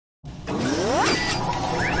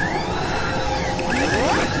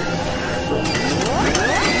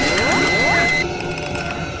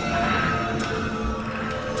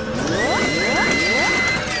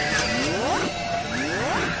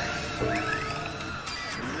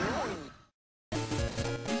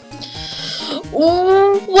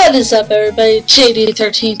What is up, everybody?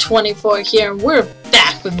 JD1324 here, and we're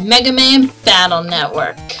back with Megaman Battle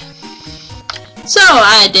Network. So,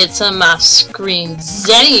 I did some off-screen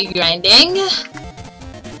Zenny grinding,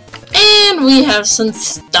 and we have some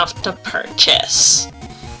stuff to purchase.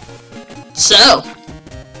 So,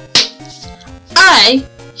 I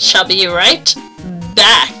shall be right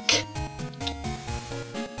back.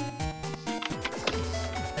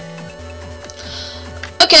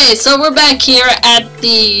 Okay, so we're back here at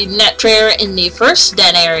the net trader in the first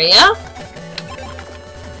den area.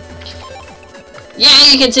 Yeah,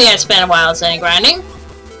 you can see I spent a while Zen grinding.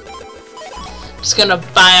 Just gonna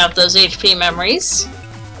buy out those HP memories.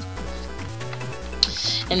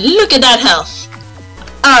 And look at that health!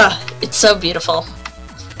 Ah, it's so beautiful.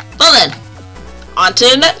 Well then, onto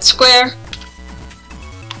the net square.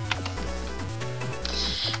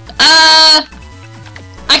 I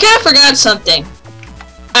kinda forgot something.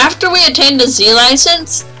 After we attained the Z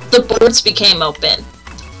license, the boards became open.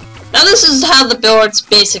 Now this is how the boards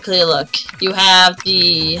basically look. You have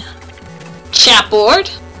the chat board,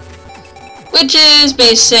 which is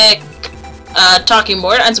basic talking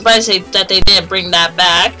board. I'm surprised that they didn't bring that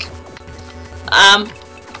back.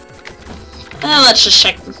 Let's just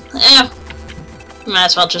check. Might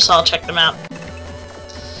as well just all check them out.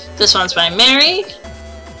 This one's by Mary.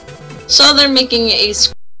 So they're making a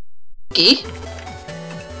squeaky.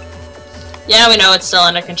 Yeah, we know it's still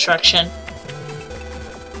under construction.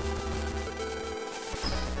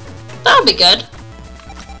 That'll be good.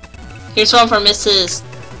 Here's one for Mrs.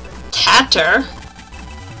 Tater.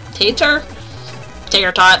 Tater?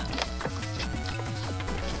 Tater-tot.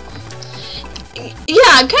 Yeah,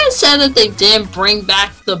 I'm kind of sad that they didn't bring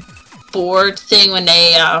back the board thing when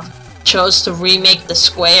they chose to remake the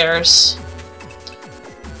squares.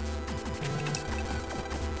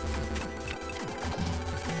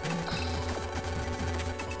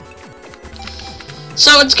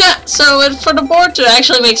 So for the board to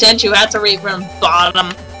actually make sense, you have to read from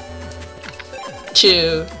bottom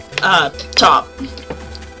to top.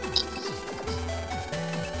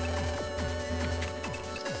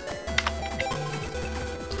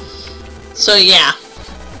 So yeah.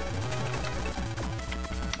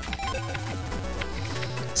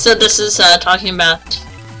 So this is talking about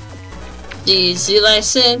the Z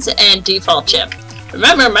license and default chip.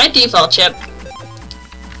 Remember, my default chip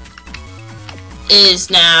is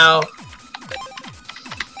now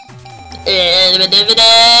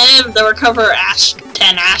the recover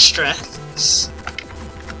 10 asterisks.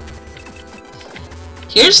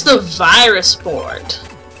 Here's the virus board.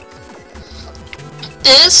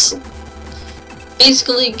 This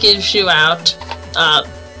basically gives you out,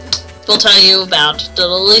 will tell you about the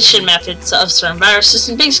deletion methods of certain viruses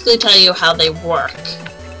and basically tell you how they work.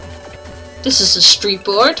 This is the street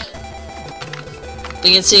board.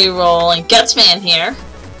 We can see rolling Gutsman here.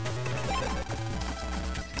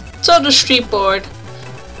 So the street board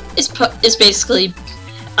is basically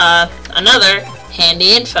another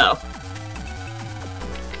handy info.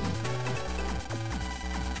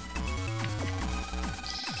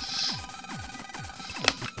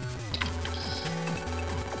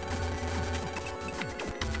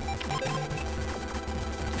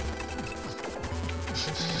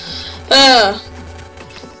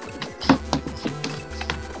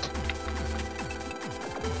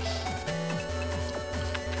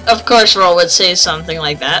 Of course, Roll would say something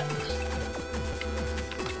like that.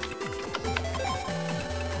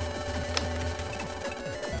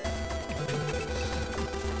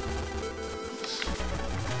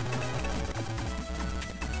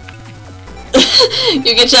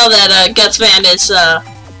 You can tell that Gutsman is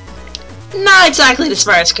not exactly the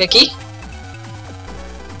smartest cookie.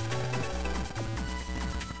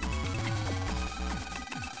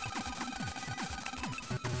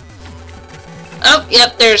 Oh,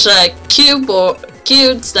 yep, there's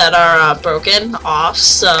cubes that are broken off,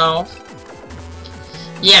 so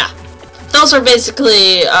yeah. Those are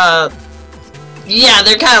basically, yeah,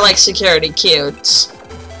 they're kind of like security cubes.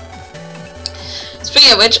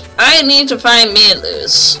 Speaking of which, I need to find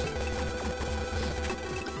me.All.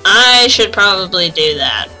 I should probably do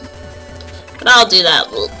that. But I'll do that,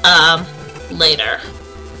 later.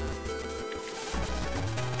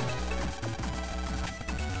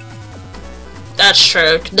 That's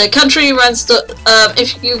true. The country runs the,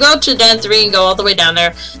 if you go to Den 3 and go all the way down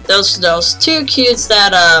there, those two cubes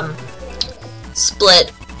that,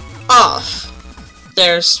 split off.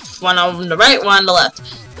 There's one on the right, one on the left.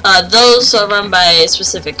 Those are run by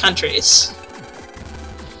specific countries.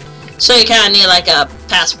 So you kinda need like a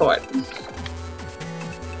passport.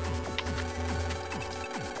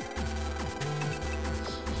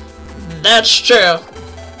 That's true.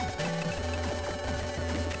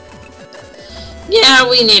 Yeah,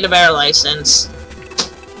 we need a better license.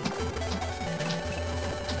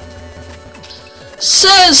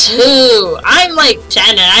 Says who? I'm like 10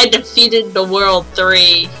 and I defeated the World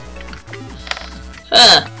 3.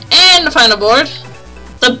 And the final board.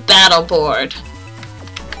 The Battle Board.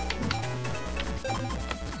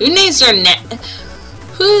 Who names their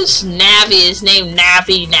whose Navi is named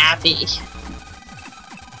Navi?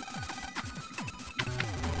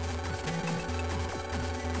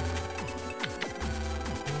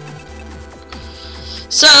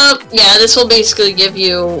 So, yeah, this will basically give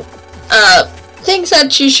you, things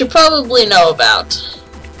that you should probably know about.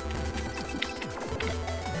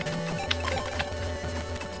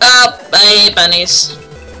 I hate bunnies.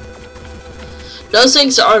 Those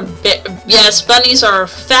things are, yes, bunnies are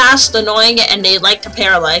fast, annoying, and they like to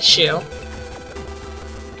paralyze you.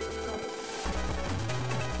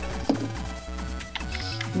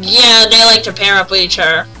 Yeah, they like to pair up with each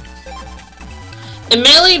other. In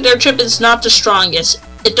melee, their chip is not the strongest.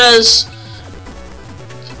 It does,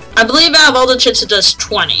 I believe out of all the chips, it does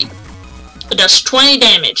 20. It does 20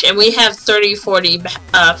 damage, and we have 30, 40,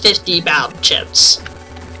 50 battle chips.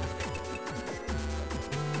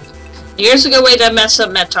 Here's a good way to mess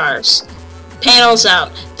up Metars. Panels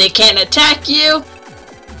out. They can't attack you.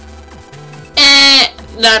 And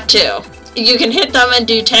that too. You can hit them and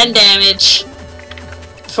do 10 damage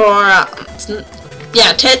for,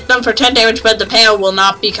 yeah, hit them for 10 damage, but the panel will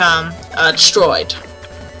not become destroyed.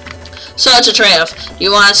 So it's a trade-off. Do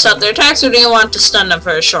you want to stop their attacks, or do you want to stun them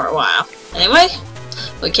for a short while? Anyway,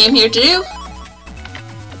 what we came here to do?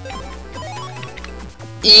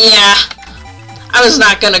 Yeah. I was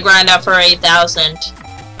not gonna grind up for 8,000.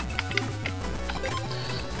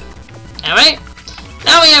 Alright.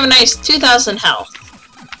 Now we have a nice 2,000 health.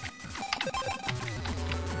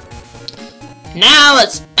 Now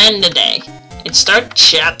let's end the day and start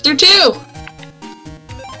chapter 2.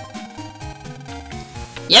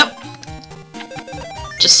 Yep.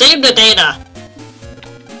 Just save the data.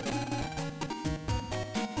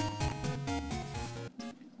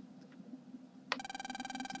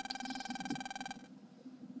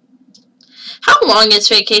 How long is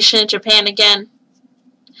vacation in Japan again?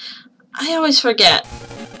 I always forget.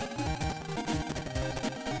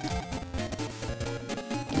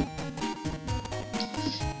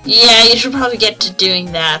 Yeah, you should probably get to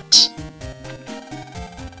doing that.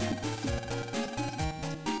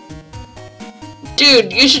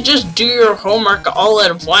 Dude, you should just do your homework all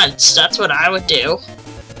at once. That's what I would do.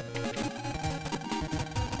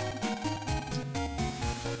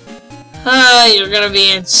 You're gonna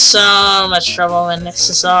be in so much trouble when this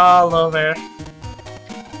is all over.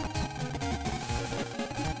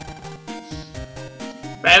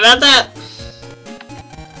 Right about that?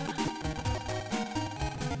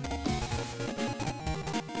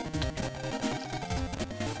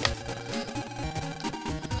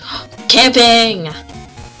 Camping!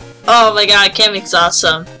 Oh my god, camping's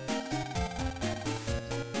awesome.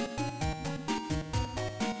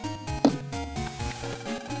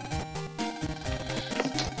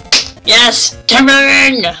 Yes!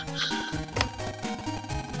 Camping!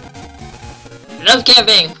 Love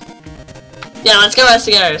camping! Yeah, let's go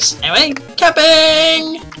investigators. Anyway,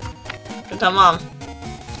 camping! Come on.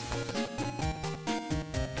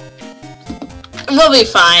 We'll be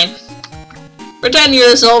fine. We're 10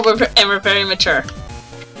 years old and we're very mature.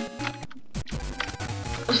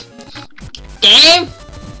 Game?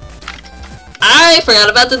 I forgot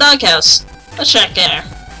about the doghouse. Let's check there.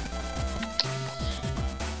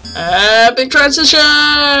 Big transition!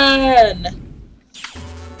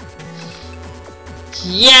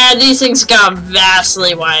 Yeah, these things got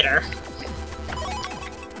vastly wider.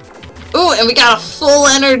 Ooh, and we got a full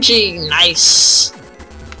energy. Nice.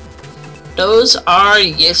 Those are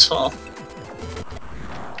useful.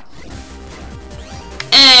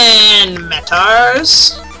 And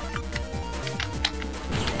Metars.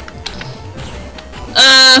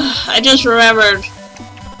 I just remembered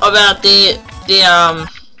about the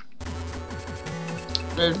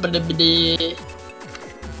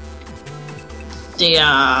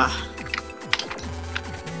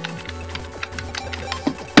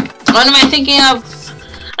what am I thinking of?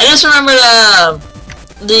 I just remembered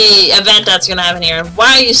the event that's gonna happen here.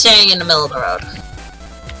 Why are you staying in the middle of the road?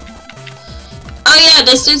 Oh yeah,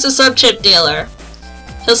 this dude's a sub-chip dealer.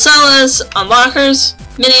 He'll sell us unlockers,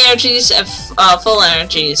 mini energies, and full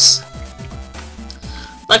energies.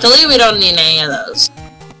 Luckily, we don't need any of those.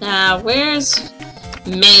 Now, where's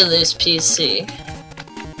Meilu's PC?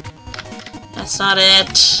 That's not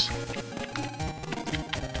it.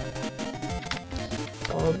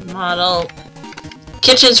 Old Model.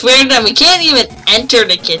 Kitchen's weird and we can't even enter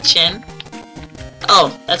the kitchen.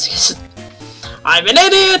 Oh, that's because I'm an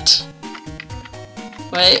idiot!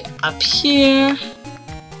 Wait, up here.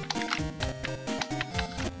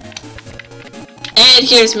 And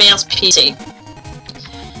here's Male's PC.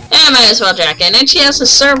 And I might as well jack in. And she has a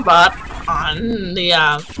serve bot on the,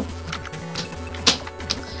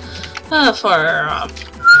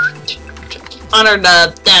 on her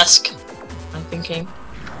desk, I'm thinking.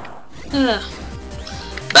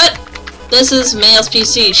 But this is Male's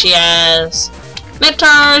PC. She has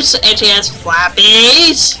Metars and she has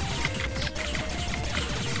Flappies.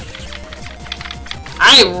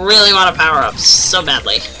 I really want to power up so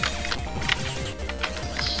badly.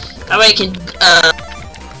 That way I can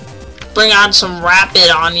bring on some rapid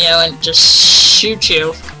on you and just shoot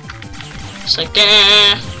you. Just like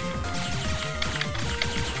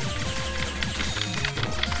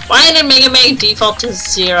Why did Megaman default to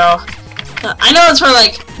 0? I know it's for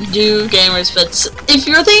like new gamers, but if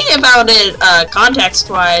you're thinking about it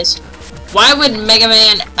context-wise, why would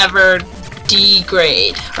Megaman ever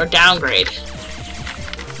degrade or downgrade?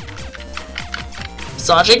 This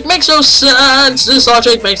logic makes no sense! This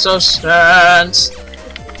logic makes no sense!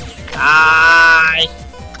 Die!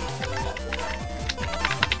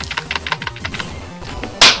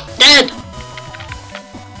 Dead!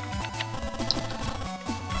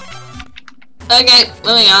 Okay,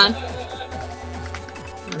 moving on.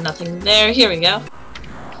 Nothing there. Here we go.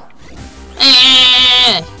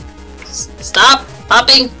 Stop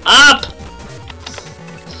popping up!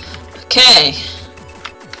 Okay.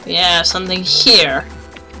 We have something here.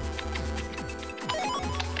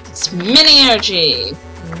 It's mini energy.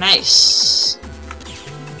 Nice.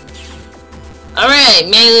 Alright,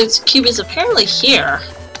 Melee's cube is apparently here.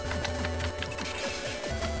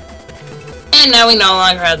 And now we no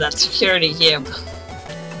longer have that security cube.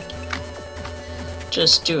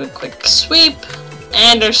 Just do a quick sweep.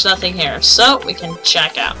 And there's nothing here, so we can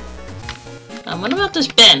check out. What about this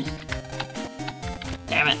bin?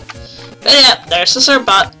 Damn it. But yeah, there's the serve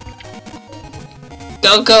bot.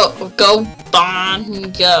 Go,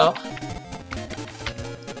 Bon, go.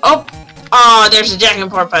 Oh! Oh, there's a jack and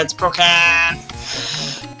port, but it's broken.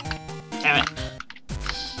 Damn it.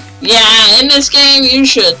 Yeah, in this game, you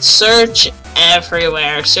should search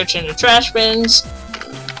everywhere. Search in the trash bins.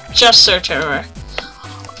 Just search everywhere.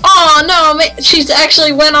 Oh no, she's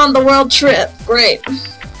actually went on the world trip. Great.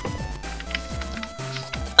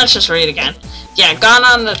 Let's just read again. Yeah, gone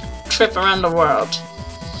on the trip around the world.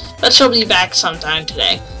 But she'll be back sometime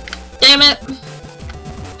today. Damn it.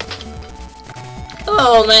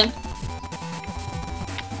 Hello, old man.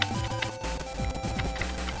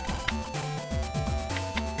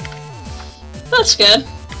 That's good.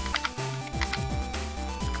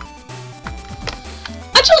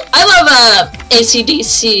 Actually, I love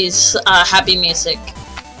AC/DC's happy music.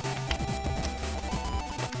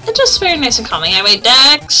 It's just very nice and calming. Anyway,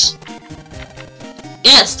 Dex.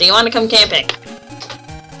 Yes, do you want to come camping?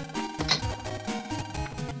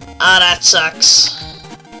 Ah, that sucks.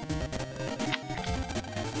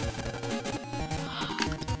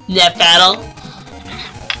 Net battle.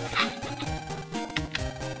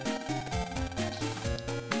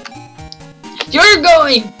 You're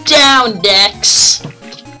going down, Dex.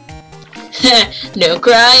 No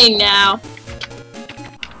crying now.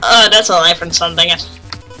 Oh, that's a line from something.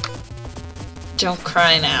 Don't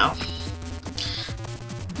cry now.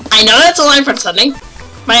 I know that's a line from something.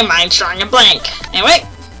 My mind's drawing a blank. Anyway,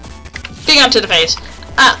 big up to the face.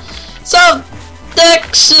 So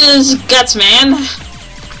Dex's guts man,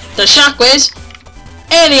 the shockwaves,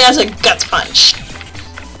 and he has a guts punch.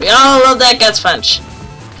 We all love that guts punch.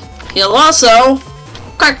 He'll also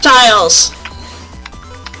crack tiles,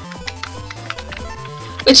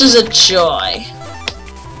 which is a joy.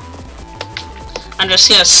 I'm just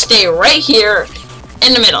gonna stay right here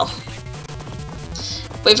in the middle.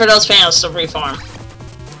 Wait for those panels to reform.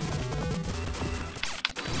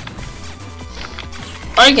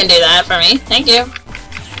 Or you can do that for me. Thank you.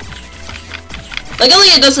 Luckily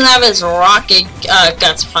it doesn't have his rocket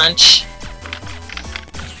guts punch.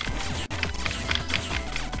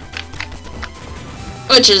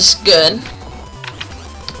 Which is good.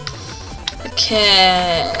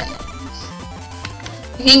 Okay.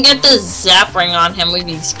 We can get the zap ring on him, would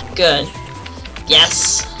be good.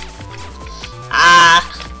 Yes.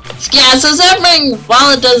 Yeah, so zap ring,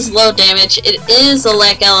 while it does low damage, it is a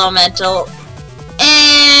leg elemental,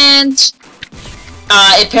 and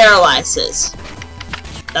it paralyzes.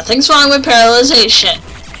 Nothing's wrong with paralyzation,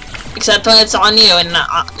 except when it's on you and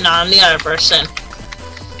not on the other person.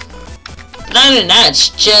 But other than that, it's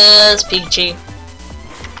just peachy.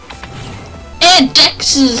 And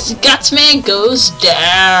Dex's Gutsman goes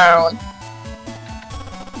down.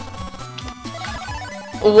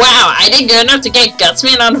 Wow, I did good enough to get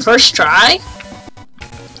Gutsman on the first try.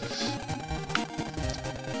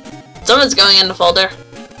 Someone's going in the folder.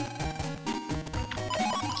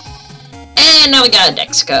 And now we got a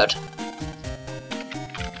Dex code.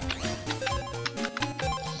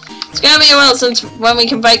 It's gonna be a while since when we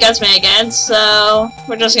can fight Gutsman again, so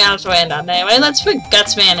we're just gonna have to wait on it. Anyway, let's put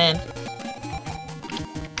Gutsman in.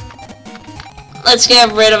 Let's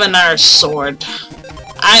get rid of another sword.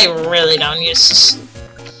 I really don't use this.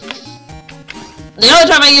 The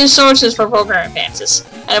only time I use swords is for program advances.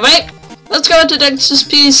 Anyway, let's go into Dex's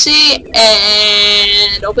PC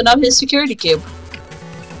and open up his security cube.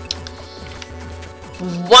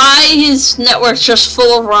 Why his network's just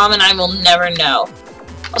full of ramen, I will never know.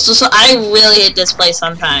 Also, so I really hate this place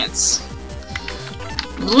sometimes.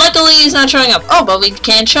 Luckily, he's not showing up. Oh, but we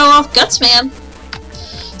can show off Gutsman.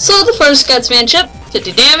 So the first Gutsman chip,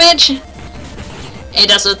 50 damage. It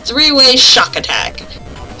does a 3-way shock attack.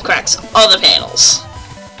 Cracks all the panels.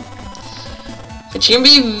 Which can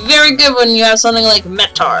be very good when you have something like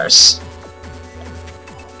Metars.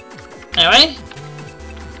 Anyway.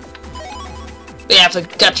 We have a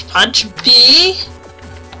Gut Punch B.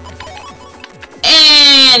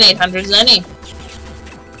 And 800 Zenny.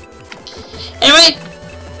 Anyway.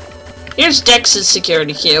 Here's Dex's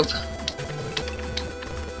security cube.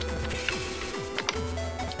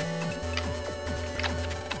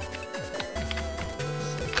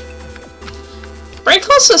 Very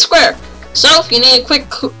close to the square. So, if you need a quick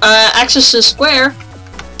access to the square,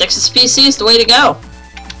 Dex's PC is the way to go.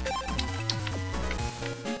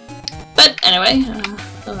 But anyway,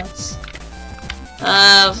 let's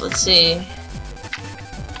see.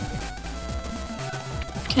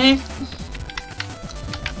 Okay.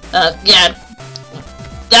 Yeah.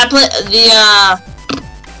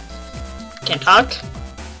 Can't talk.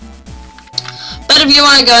 But if you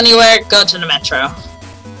want to go anywhere, go to the metro.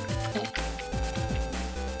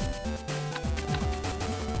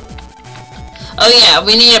 Oh yeah,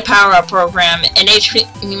 we need a power-up program, and HP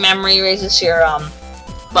memory raises your,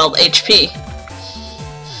 well, HP.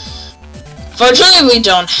 Fortunately, we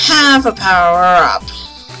don't have a power-up.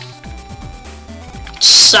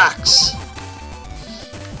 Sucks.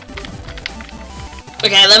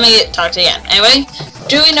 Okay, let me talk to you again. Anyway,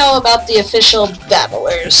 do we know about the official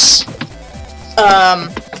battlers?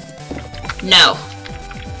 No.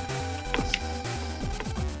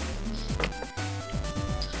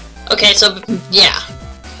 Okay, so, yeah.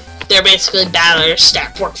 They're basically battlers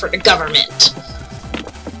that work for the government.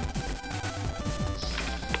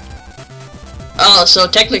 Oh, so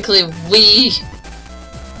technically we...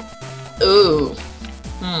 Ooh.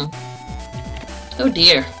 Oh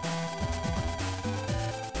dear.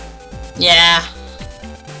 Yeah.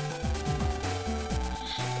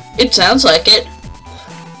 It sounds like it.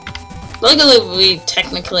 Luckily, we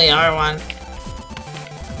technically are one.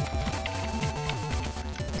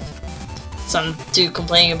 Some dude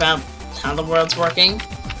complaining about how the world's working.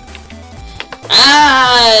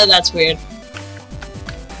 Ah, that's weird.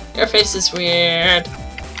 Your face is weird.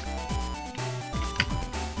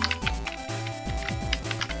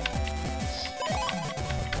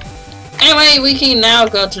 Anyway, we can now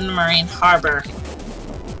go to the Marine Harbor.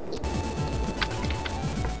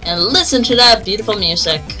 And listen to that beautiful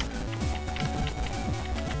music.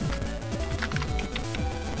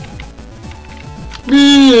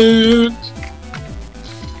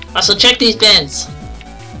 Also, check these bins.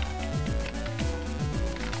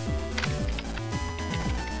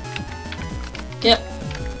 Yep.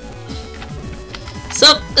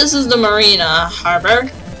 So, this is the Marina Harbor.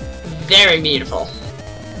 Very beautiful.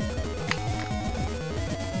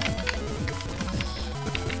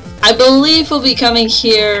 I believe we'll be coming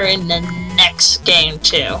here in the next game,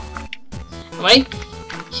 too. Wait,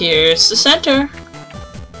 here's the center.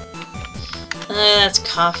 That's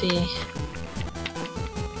coffee.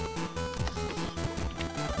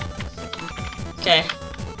 Okay.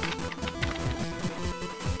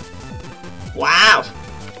 Wow.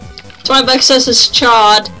 $20 says it's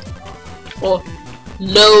chod. Or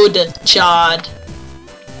load chod.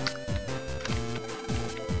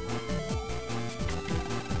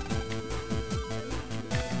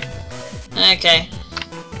 Okay.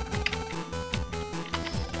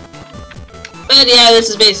 But yeah, this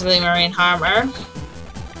is basically Marine Harbor.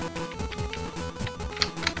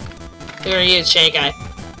 Who are you, Shay Guy?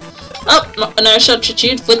 Oh, another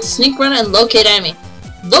substitute with Sneak Run and Locate Enemy.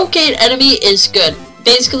 Locate Enemy is good.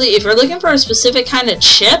 Basically, if you're looking for a specific kind of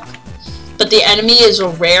chip, but the enemy is a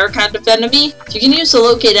rare kind of enemy, you can use the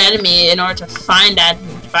Locate Enemy in order to find that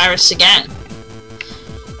virus again.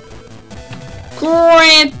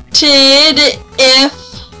 Granted, if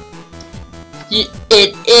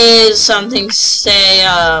it is something, say,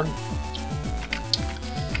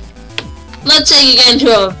 let's say you get into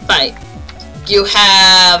a fight. You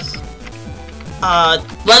have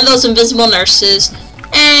one of those invisible nurses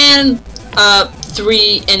and a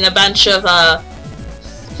bunch of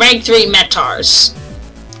rank 3 metars.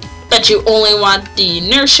 But you only want the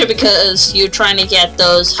nurse chip because you're trying to get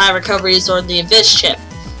those high recoveries or the invis chip.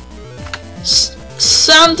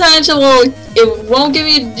 Sometimes it won't give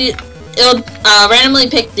you it'll randomly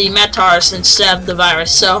pick the metars instead of the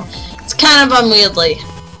virus, so it's kind of unwieldy.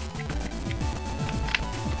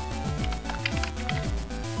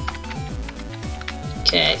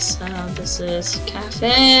 Okay, so this is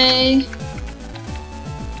cafe.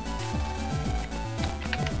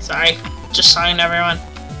 Sorry, just talking to everyone.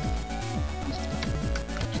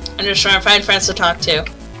 I'm just trying to find friends to talk to.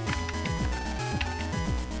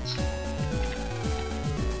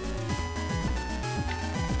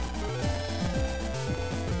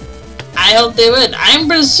 I hope they would. I'm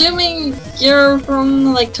presuming you're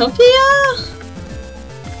from, like, Topia?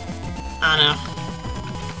 I don't know.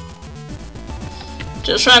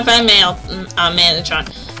 Just trying to find Manatron.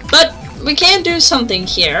 But we can do something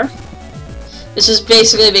here. This is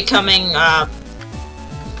basically becoming,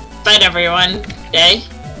 fight everyone day.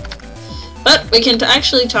 But we can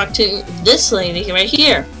actually talk to this lady right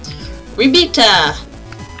here. Rebita!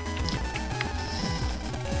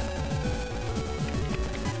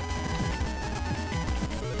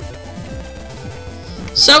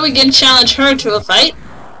 So we can challenge her to a fight.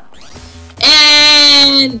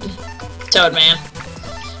 And Toadman.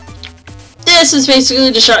 This is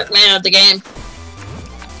basically the Shark Man of the game.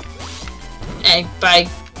 And by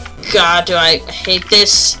God, do I hate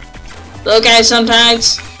this little guy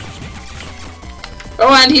sometimes.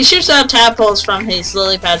 Oh, and he shoots out tadpoles from his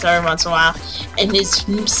lily pads every once in a while, and his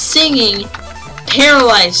singing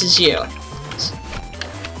paralyzes you.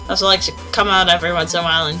 Also likes to come out every once in a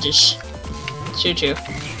while and just shoot you.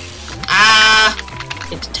 Ah!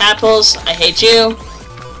 Hate the tadpoles. I hate you.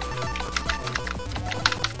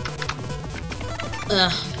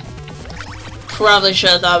 Probably should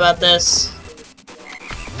have thought about this.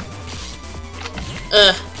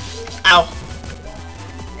 Ow.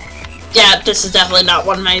 Yeah, this is definitely not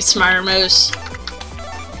one of my smarter moves.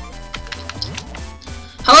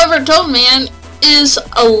 However, Toadman is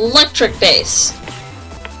electric base.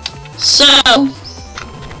 So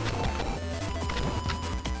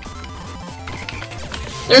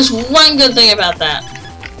there's one good thing about that.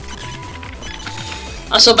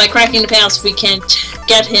 Also, by cracking the panels, we can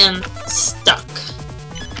get him stuck.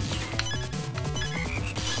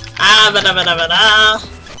 Ah, ba da ba da ba da.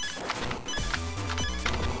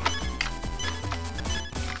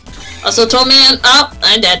 Also, Toadman. Oh,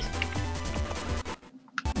 I'm dead.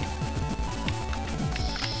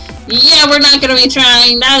 Yeah, we're not gonna be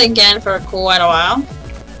trying that again for quite a while.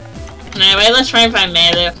 Anyway, let's try and find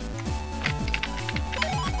Malu.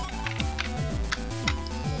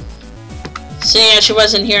 Seeing as she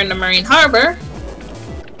wasn't here in the Marine Harbor,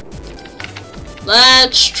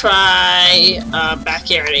 let's try back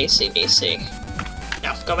here at ACDC.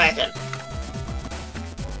 No, go back in.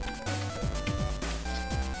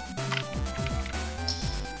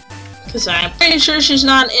 Because I'm pretty sure she's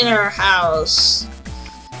not in her house.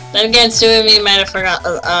 Then again, Suimi might have forgot,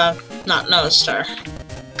 not noticed her.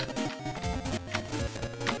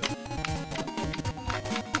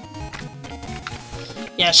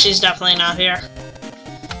 Yeah, she's definitely not here.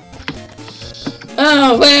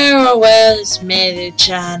 Oh, where is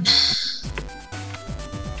Maru-chan?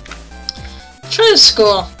 Try to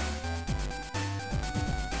school.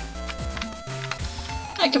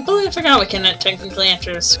 I completely forgot we can technically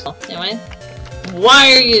enter the school. Anyway,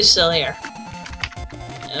 why are you still here?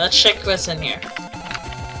 Let's check what's in here.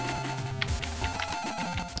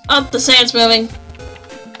 Oh, the sand's moving.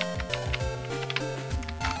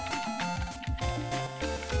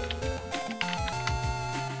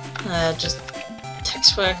 Just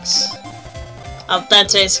textbooks. Oh,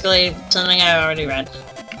 that's basically something I already read.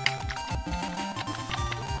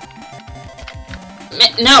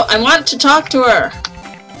 No, I want to talk to her!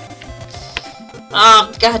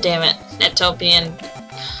 Oh, god damn it. Netopian.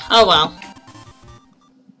 Oh well.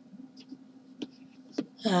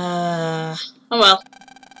 Oh well.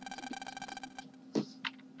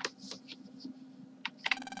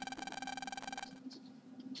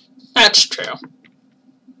 That's true.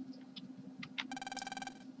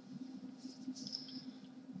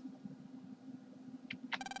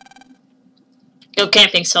 Go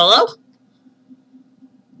camping solo?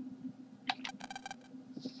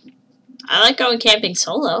 I like going camping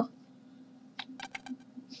solo.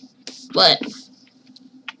 What?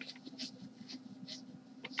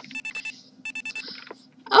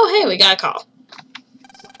 Oh, hey, we got a call.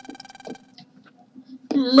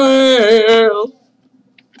 Mail.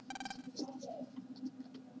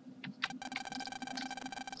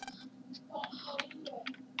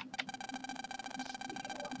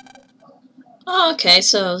 Oh, okay,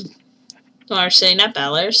 so we're saying that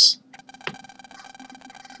Ballers.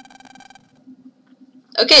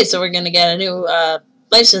 Okay, so we're gonna get a new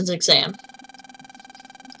license exam.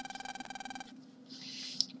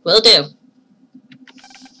 Will do.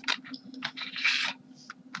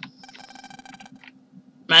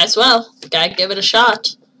 Might as well. Gotta give it a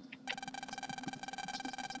shot.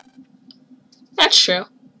 That's true.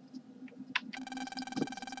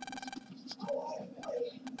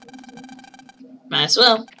 Might as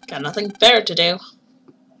well. Got nothing better to do.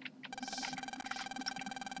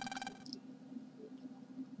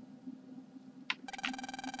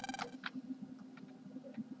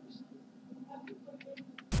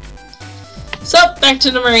 So, back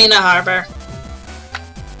to the Marina Harbor.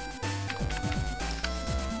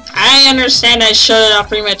 I understand I shut it off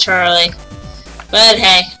prematurely, but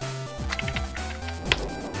hey.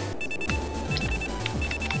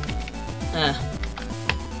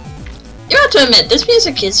 You have to admit, this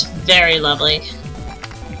music is very lovely.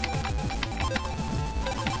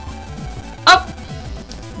 Oh!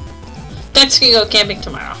 Dex can go camping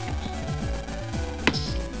tomorrow.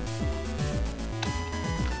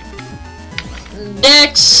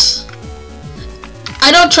 Dex!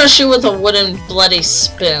 I don't trust you with a wooden bloody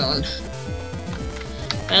spoon.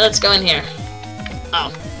 Alright, let's go in here.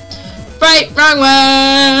 Oh. Right, wrong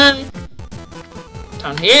way!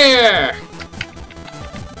 Down here!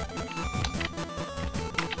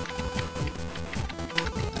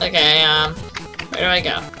 Okay, where do I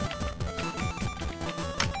go?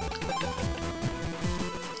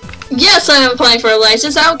 Yes, I'm applying for a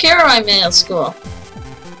license. I don't care if I'm in middle school.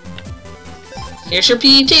 Here's your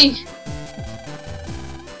PET.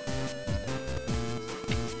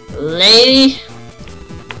 Lady.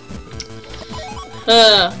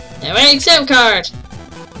 And my exam card.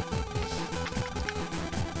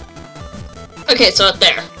 Okay, so up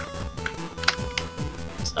there.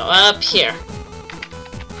 So up here.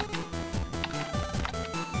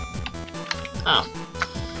 Oh.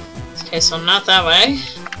 Okay, so not that way.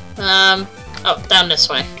 Oh, down this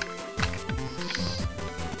way.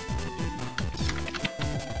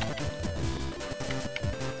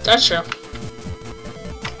 That's true.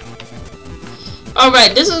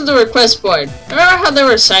 Alright, this is the request board. Remember how there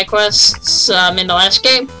were side quests in the last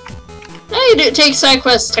game? Now you do take side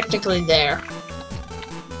quests technically there.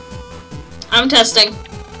 I'm testing.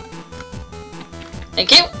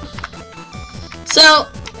 Thank you. So,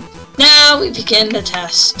 now we begin the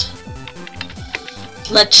test.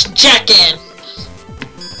 Let's jack in.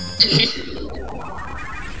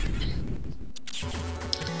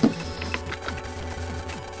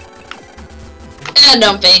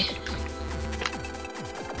 Don't be.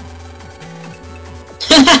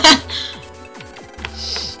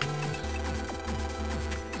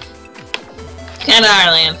 Kinda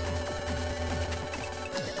Ireland.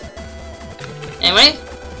 Anyway.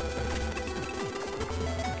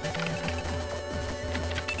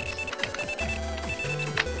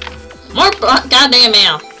 More goddamn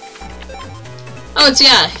mail. Oh, it's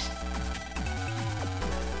yeah.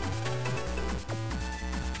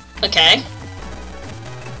 Okay.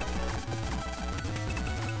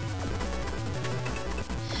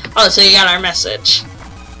 Oh, so you got our message.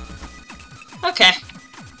 Okay.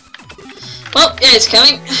 Well, yeah, it's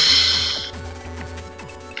coming.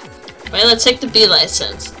 Wait, let's take the B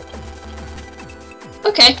license.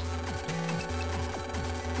 Okay.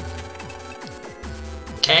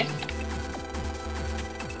 Okay.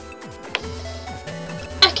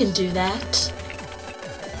 I can do that.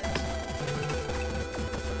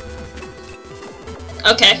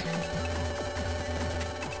 Okay.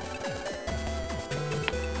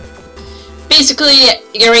 Basically,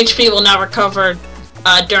 your HP will not recover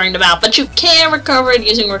during the battle, but you can recover it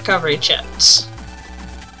using recovery chips.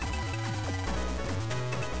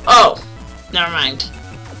 Oh, never mind.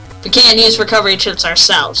 We can't use recovery chips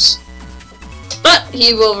ourselves. But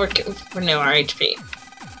he will renew our HP.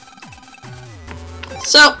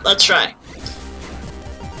 So, let's try.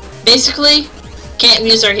 Basically, can't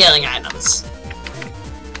use our healing items.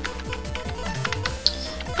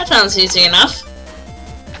 That sounds easy enough.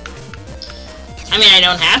 I mean, I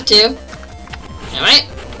don't have to. Alright.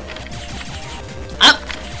 Up.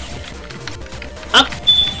 Up.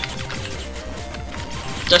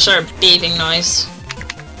 Just our beeping noise.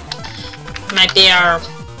 Might be our,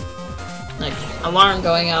 like, alarm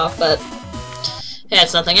going off, but yeah,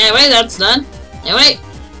 it's nothing. Anyway, that's done. Anyway,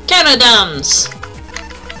 Canadums!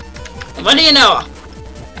 What do you know?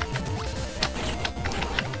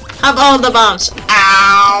 Have all the bombs.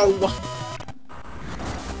 Ow!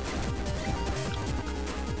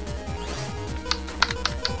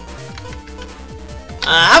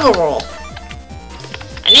 Have a roll.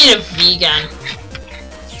 I need a V-gun.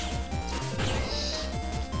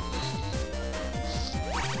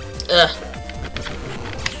 Ugh.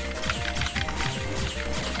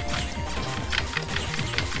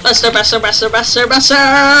 Buster, Buster, Buster, Buster,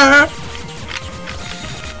 Buster!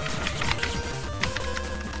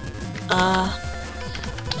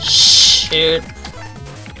 Shoot.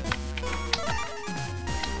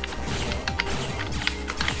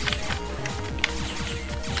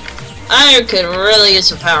 I could really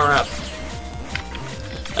use a power-up.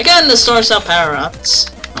 I got in the store sell power-ups.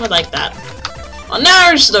 I would like that. Well, now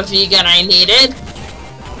there's the V-gun I needed.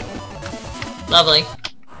 Lovely.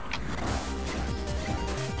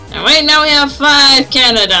 And right now we have 5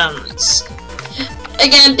 Canadums.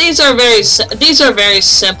 Again, these are very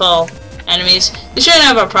simple enemies. You shouldn't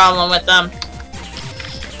have a problem with them.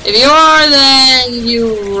 If you are, then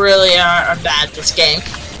you really are bad at this game.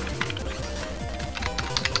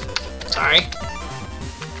 Sorry.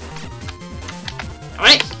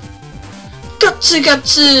 Alright. Gutsu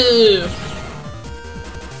Gutsu!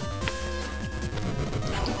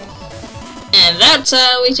 And that's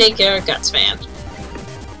how we take care of Guts Man.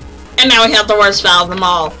 And now we have the worst battle of them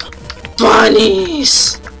all.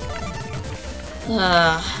 Bunnies!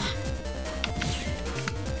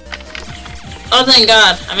 Oh, thank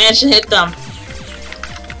God. I managed to hit them.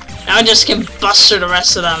 Now I just can buster the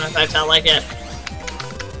rest of them if I felt like it.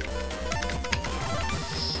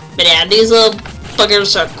 But yeah, these little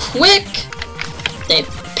buggers are quick. They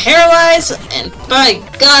paralyze, and by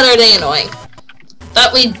God are they annoying.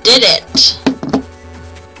 But we did it.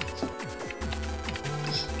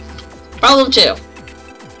 Problem 2.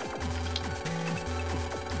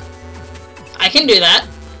 I can do that.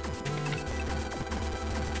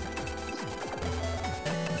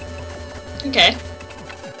 Okay.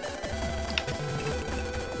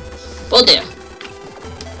 Will do.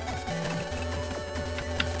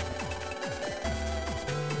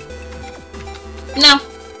 No.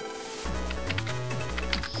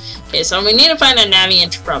 Okay, so we need to find a Navi in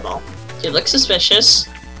trouble. You look suspicious.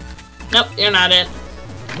 Nope, you're not it.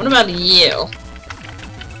 What about you?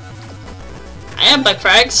 I have bug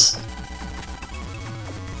frags.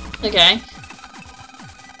 Okay.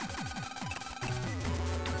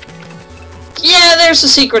 Yeah, there's a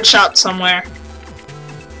secret shot somewhere.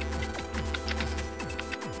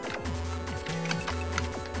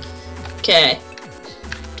 Okay.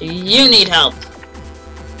 Do you need help?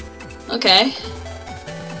 Okay.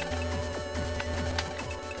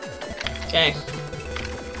 Okay.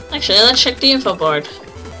 Actually, let's check the info board.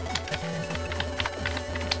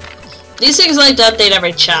 These things like to update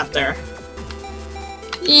every chapter.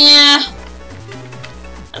 Yeah.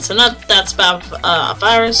 That's enough. That's about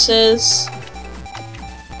viruses.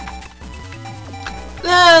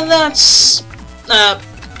 That's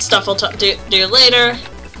stuff we'll do later.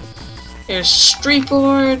 Here's street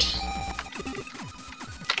board.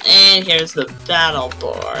 And here's the battle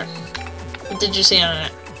board. What did you see on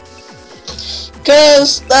it?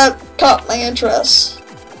 Cause that caught my interest.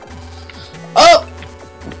 Oh!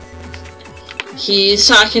 He's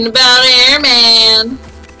talking about Airman.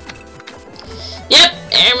 Yep,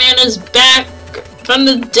 Airman is back from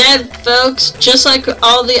the dead, folks, just like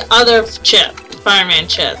all the other Fireman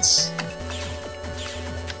chits.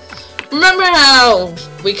 Remember how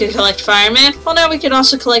we could collect Fireman? Well, now we can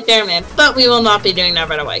also collect Airman, but we will not be doing that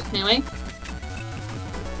right away. Anyway.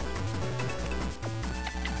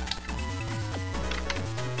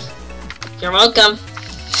 You're welcome.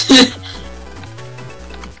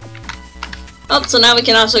 Oh, so now we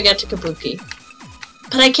can also get to Kabuki.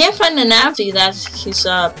 But I can't find the Navi that he's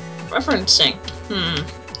referencing.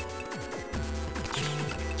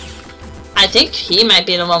 I think he might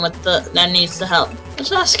be the one with that needs the help.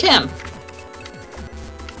 Let's ask him.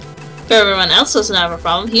 If everyone else doesn't have a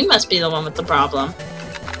problem, he must be the one with the problem.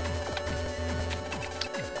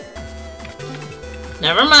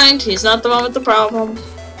 Never mind, he's not the one with the problem.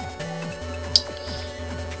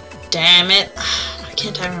 Damn it. Why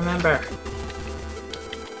can't I remember?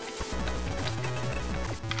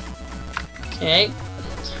 Okay.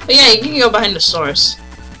 But yeah, you can go behind the source.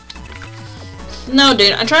 No,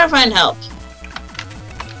 dude, I'm trying to find help.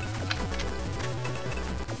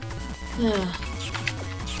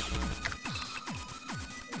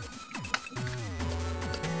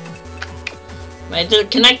 Right, the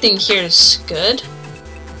connecting here is good.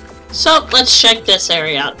 So, let's check this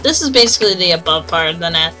area out. This is basically the above part of the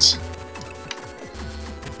net.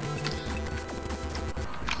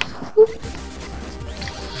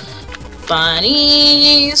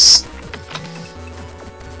 Bunnies!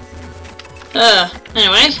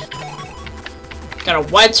 Anyway. Got a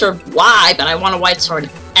white sword Y, but I want a white sword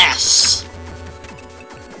S.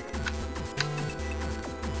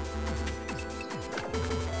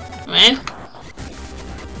 Right?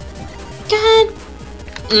 God.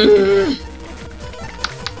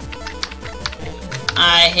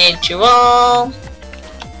 I hate you all.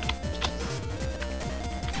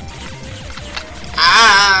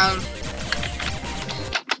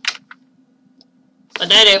 What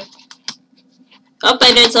did I do? Oh,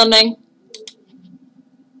 I did something.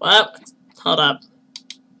 What? Hold up.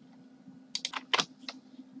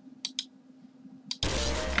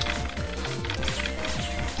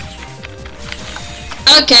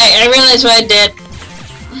 Okay, I realized what I did.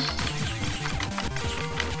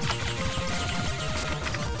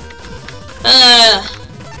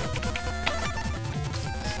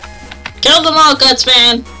 Kill them all, Guts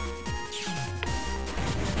Man!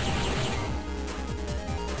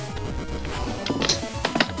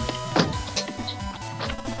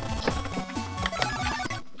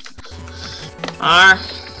 I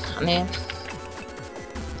mean...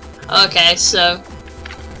 Okay, so...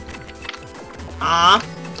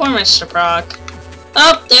 Poor Mr. Proc.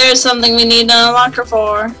 Oh, there's something we need an unlocker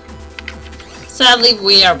for. Sadly,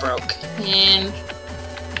 we are broke. And...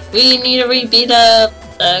 we need to rebeat up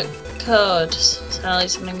the code. Sadly,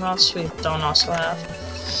 something else we don't also have.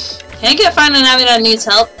 Can I get find an enemy that needs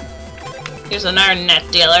help? Here's another net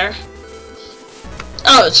dealer.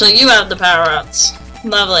 Oh, so you have the power-ups.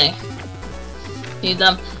 Lovely. Need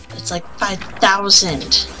them. It's like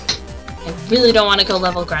 5,000. I really don't want to go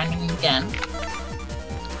level grinding again.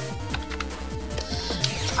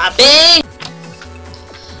 Floppy!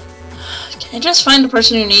 Can I just find the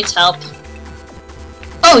person who needs help?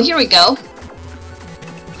 Oh, here we go.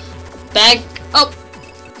 Bag. Oh,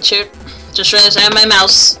 shoot. Just realized I have my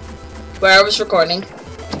mouse where I was recording.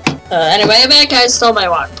 Anyway, that guy stole my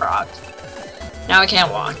walk prog. Now I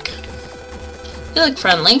can't walk. You look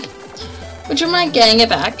friendly. Would you mind getting it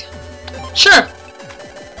back? Sure.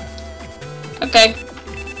 Okay.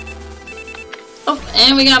 Oh,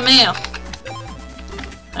 and we got mail.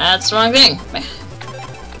 That's the wrong thing.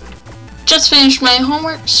 Just finished my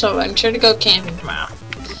homework, so I'm sure to go camping tomorrow.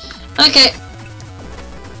 Okay.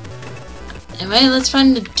 Anyway, let's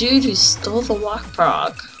find the dude who stole the walk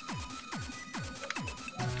prog.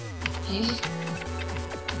 Okay.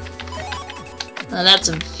 Well, that's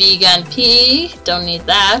a vegan P. Don't need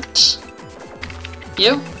that.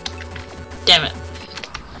 You? Damn it.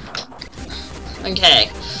 Okay.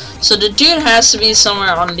 So the dude has to be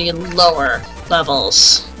somewhere on the lower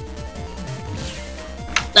levels.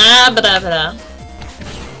 Ba-da-ba-da.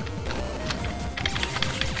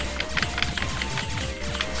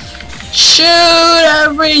 Shoot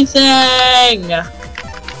everything!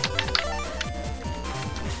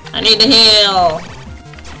 I need to heal.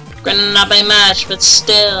 Granted, not by much, but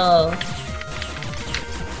still.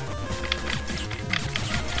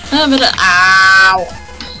 Ow!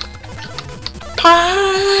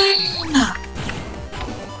 Pain!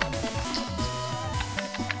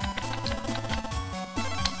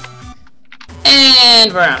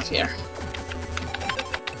 And we're out here.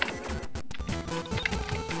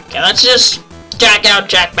 Okay, let's just jack out,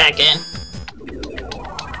 jack back in.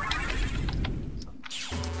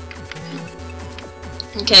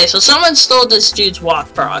 Okay, so someone stole this dude's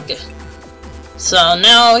walk prog. So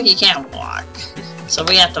now he can't walk. So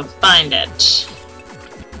we have to find it.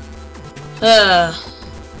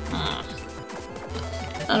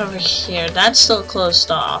 Not over here. That's still closed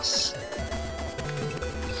off.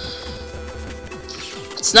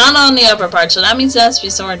 It's not on the upper part, so that means it has to be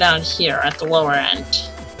somewhere down here at the lower end.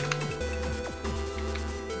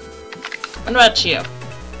 What about you?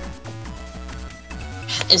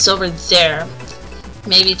 It's over there.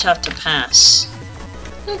 Maybe tough to pass.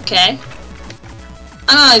 Okay.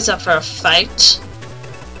 I'm always up for a fight.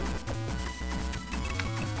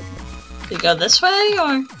 Do you go this way,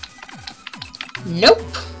 or...? Nope.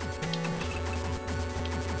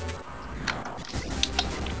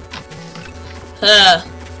 I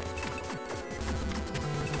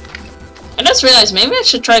just realized maybe I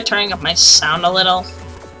should try turning up my sound a little.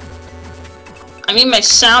 I mean, my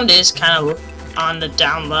sound is kind of on the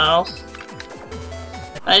down low.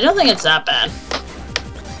 But I don't think it's that bad.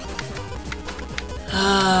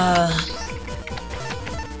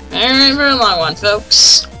 Very long one,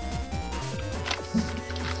 folks.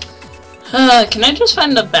 Can I just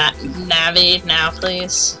find the Navi now,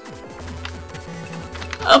 please?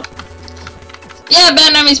 Oh. Yeah,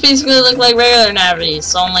 Bat Navis basically look like regular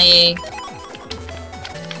Navis, only...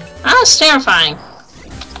 Ah, it's terrifying.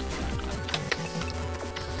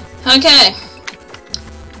 Okay.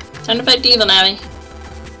 Time to fight the evil Navi.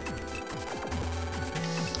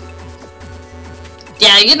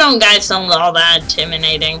 Yeah, you guys don't look all that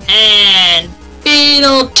intimidating. And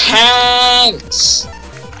beetle tanks!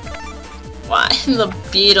 Why the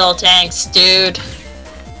beetle tanks, dude?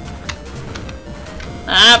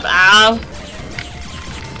 Ow.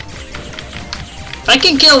 If I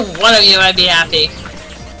can kill one of you, I'd be happy.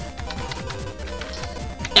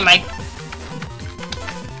 And my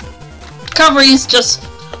recovery's just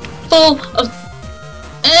full of...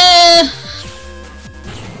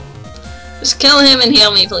 Just kill him and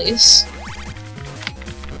heal me, please.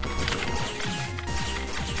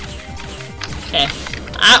 Okay.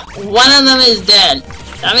 One of them is dead.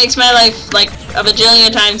 That makes my life, like, a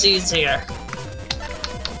bajillion times easier.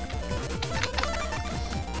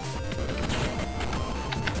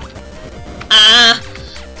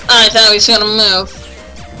 I thought he was gonna move.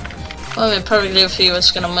 What would be perfect if he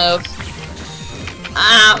was gonna move?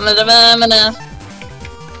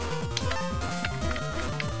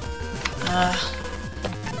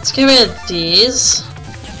 Let's get rid of these.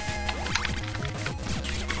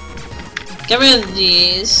 Get rid of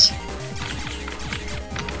these.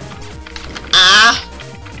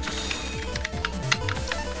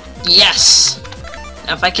 Yes!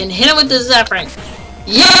 Now if I can hit him with the Zephyr.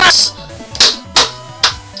 Yes!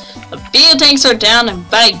 The beetle tanks are down, and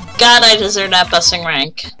by God, I deserve that busting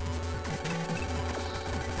rank.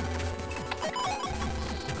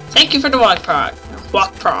 Thank you for the walk prog.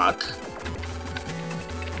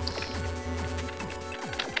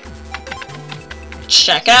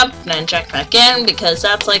 Check out, and then check back in, because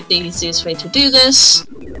that's like the easiest way to do this.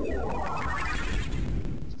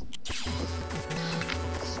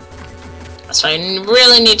 So I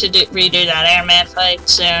really need to redo that airman fight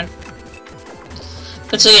soon.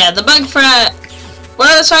 But so yeah, the bug frag. What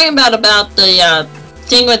I was talking about the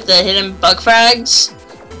thing with the hidden bug frags,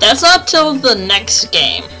 that's not till the next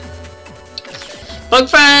game. Bug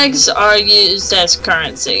frags are used as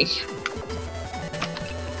currency.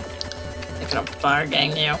 I'm gonna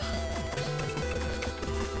bargain you.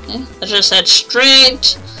 Okay, let's just head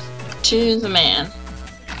straight to the man.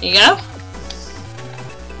 Here you go.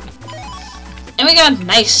 And we got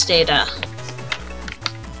nice data.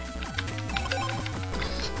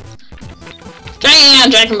 Dragging out,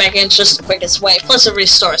 dragging back in is just the quickest way, plus it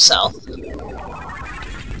restores health.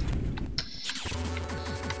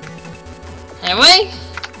 Anyway,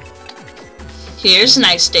 here's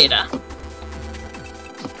nice data.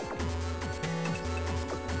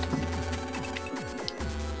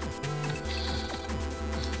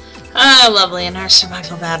 Ah, lovely, in our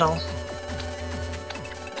survival battle.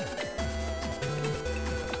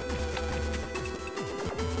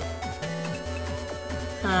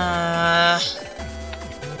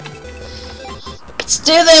 Let's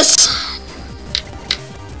do this!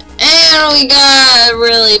 And we got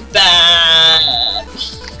really bad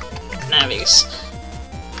navies.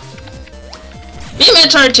 Be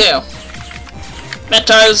Metar 2.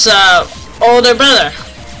 Metar's older brother.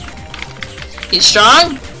 He's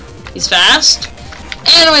strong, he's fast,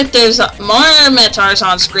 and with there's more Metars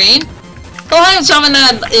on screen, he'll have someone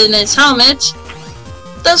in his helmet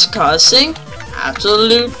that's causing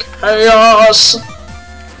absolute chaos.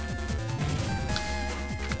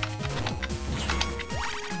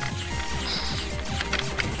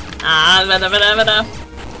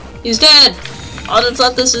 He's dead. All that's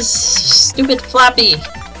left is this stupid Flappy.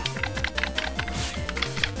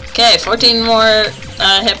 Okay, 14 more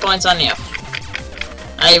hit points on you.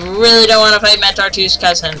 I really don't want to fight Metar 2's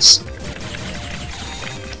cousins.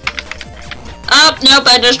 Oh, nope,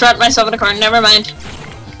 I just dropped myself in a corner. Never mind.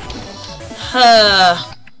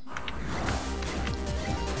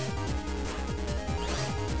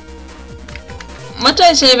 What did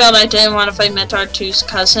I say about I didn't want to fight Metar 2's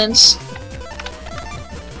cousins?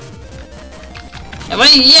 And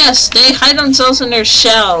wait, yes, they hide themselves in their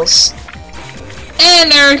shells.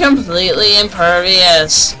 And they're completely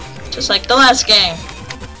impervious. Just like the last game.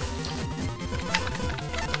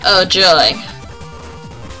 Oh joy.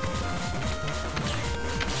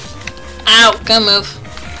 Ow, go move.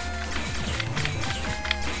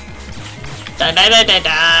 Die, die, die, die,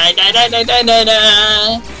 die, die, die, die, die, die,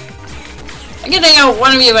 die. I can think out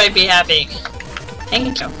one of you might be happy.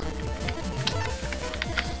 Thank you.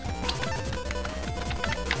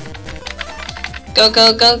 Go,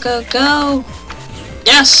 go, go, go, go.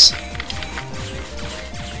 Yes!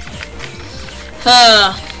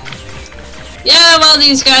 Yeah, well,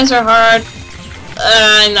 these guys are hard.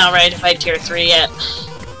 I'm not ready to fight tier 3 yet.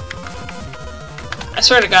 I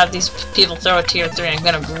swear to God, if these people throw a tier 3, I'm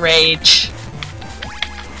gonna rage.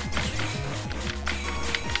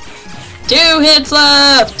 2 hits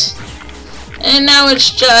left! And now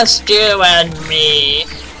it's just you and me.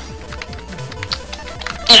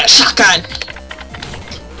 And a shotgun!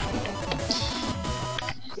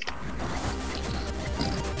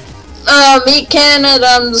 Meet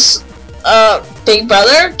Canadum's big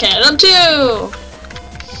brother, Canadum 2!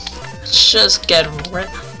 Let's just get rid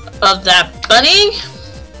of that bunny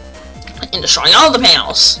and destroying all the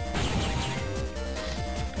panels.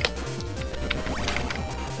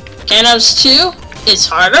 Canadum's 2 is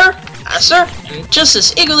harder, faster, and just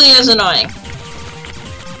as equally as annoying.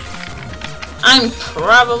 I'm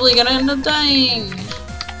probably gonna end up dying.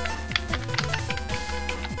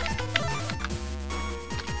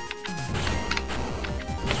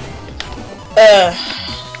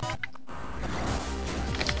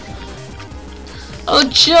 Oh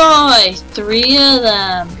joy! 3 of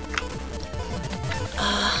them.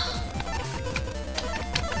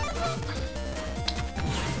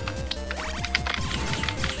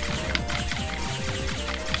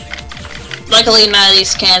 Luckily, none of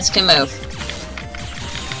these cans can move.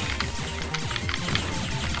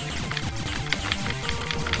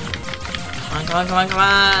 Come on, come on, come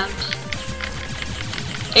on.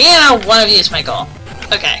 Again, one of you is my goal.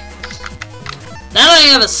 Okay. Now that I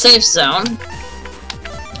have a safe zone,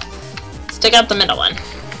 let's take out the middle one.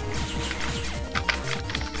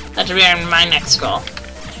 That should be my next goal.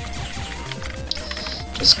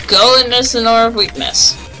 Just go in this in order of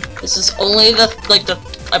weakness. This is only I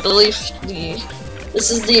believe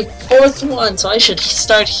this is the 4th one, so I should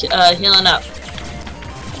start healing up.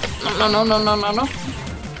 No.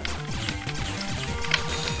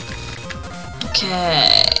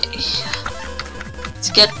 Okay. Let's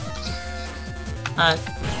get a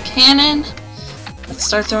cannon. Let's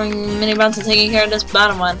start throwing mini bombs and taking care of this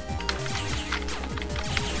bottom one.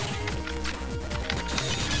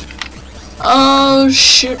 Oh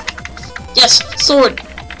shoot. Yes, sword.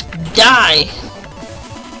 Die.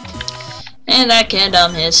 And that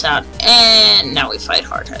Canadum is out. And now we fight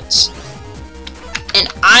hardheads. And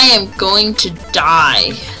I am going to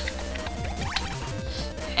die.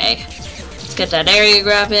 Okay. Let's get that area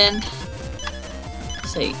grab in.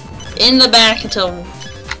 Stay in the back until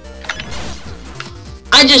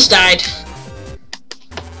I just died.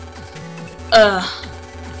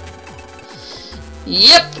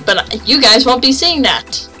 Yep, but you guys won't be seeing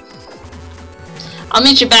that. I'll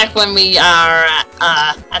meet you back when we are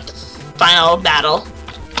at the final battle.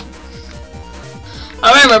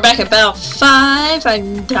 Alright, we're back at Battle 5.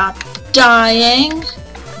 I'm not dying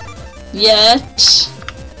yet.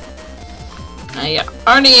 I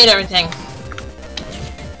already ate everything.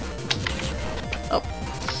 Oh.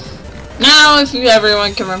 Now, if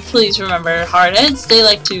everyone can please remember, hardheads, they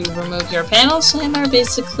like to remove your panels and are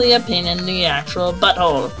basically a pain in the actual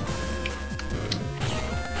butthole.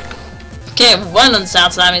 Okay, one of the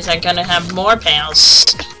sounds that means I'm gonna have more panels.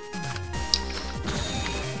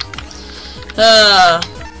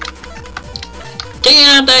 Taking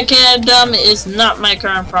out that Canadum is not my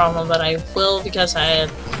current problem, but I will because I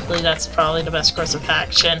believe that's probably the best course of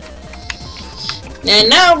action. And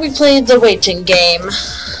now we play the waiting game.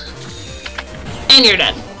 And you're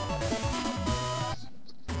dead.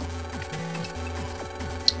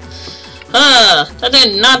 That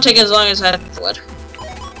did not take as long as I thought it would.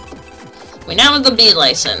 We now have the B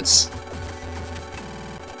license.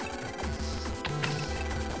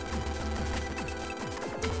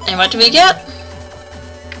 And what do we get?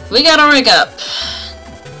 We got a rig up.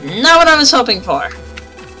 Not what I was hoping for.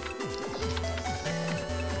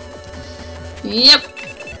 Yep.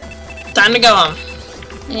 Time to go home.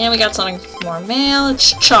 And we got something more mail.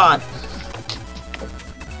 It's Chod.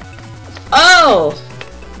 Oh!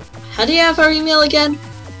 How do you have our email again?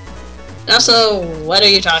 And also, what are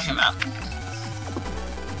you talking about?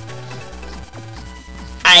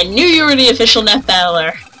 I knew you were the official net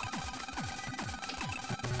battler.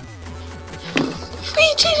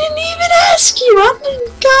 We didn't even ask you! How in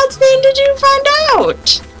God's name did you find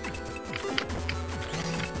out?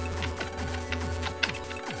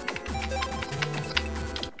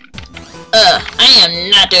 I am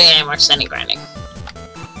not doing any more standing grinding.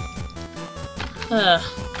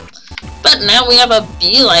 But now we have a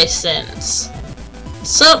B license.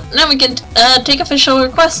 So, now we can take official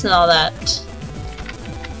requests and all that.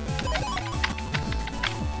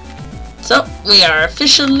 So, we are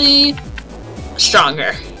officially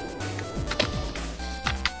stronger.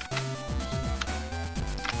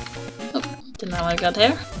 Oh, Didn't know I got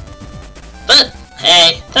here. But,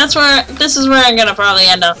 hey, this is where I'm gonna probably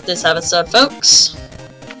end off this episode, folks.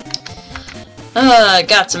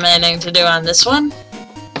 Got some editing to do on this one.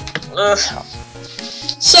 Ugh.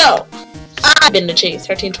 So, I've been the Cheese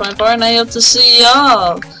 1324, and I hope to see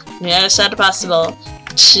y'all on the other side of possible.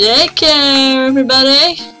 Take care,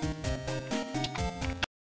 everybody!